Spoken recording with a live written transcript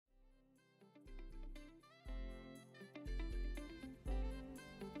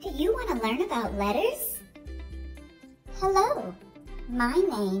you want to learn about letters? Hello, my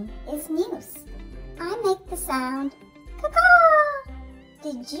name is Muse. I make the sound caw-caw.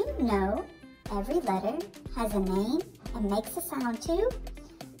 Did you know every letter has a name and makes a sound too?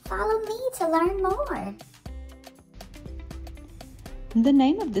 Follow me to learn more. The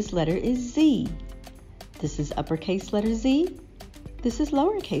name of this letter is Z. This is uppercase letter Z. This is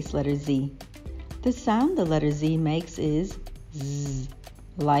lowercase letter z. The sound the letter Z makes is Z,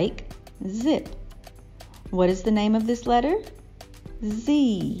 like zip. What is the name of this letter?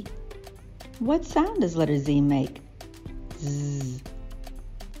 Z. What sound does letter Z make? Z.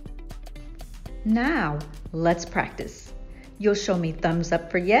 Now, let's practice. You'll show me thumbs up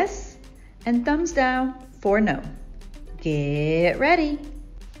for yes and thumbs down for no. Get ready.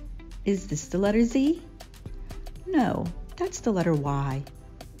 Is this the letter Z? No, that's the letter Y.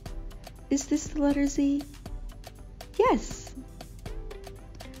 Is this the letter Z? Yes.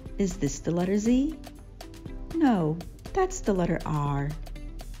 Is this the letter Z? No, that's the letter R.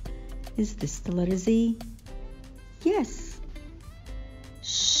 Is this the letter Z? Yes.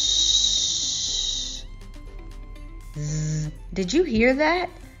 Shh. Z. Did you hear that?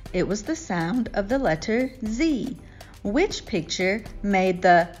 It was the sound of the letter Z. Which picture made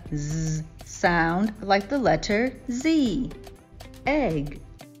the Z sound like the letter Z? Egg,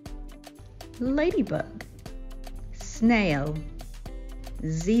 ladybug, snail,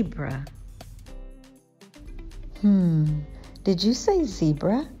 zebra. Did you say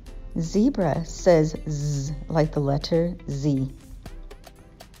zebra? Zebra says Z like the letter Z.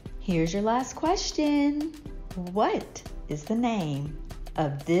 Here's your last question. What is the name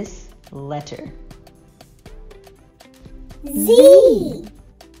of this letter? Z!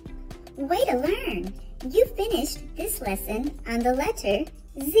 Way to learn! You finished this lesson on the letter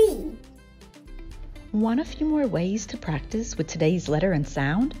Z. Want a few more ways to practice with today's letter and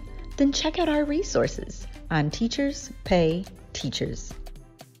sound? Then check out our resources on Teachers Pay Teachers.